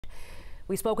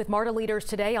We spoke with MARTA leaders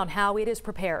today on how it is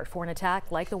prepared for an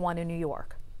attack like the one in New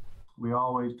York. We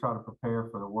always try to prepare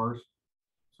for the worst.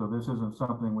 So this isn't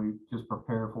something we just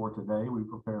prepare for today. We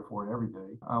prepare for it every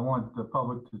day. I want the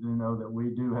public to know that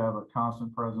we do have a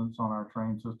constant presence on our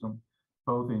train system,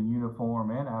 both in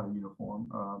uniform and out of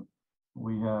uniform.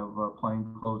 We have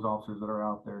plainclothes officers that are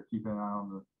out there keeping an eye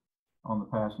on the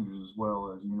passengers as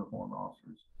well as uniformed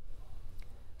officers.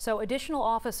 So additional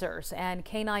officers and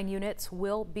canine units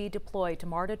will be deployed to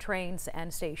MARTA trains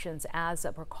and stations as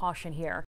a precaution here.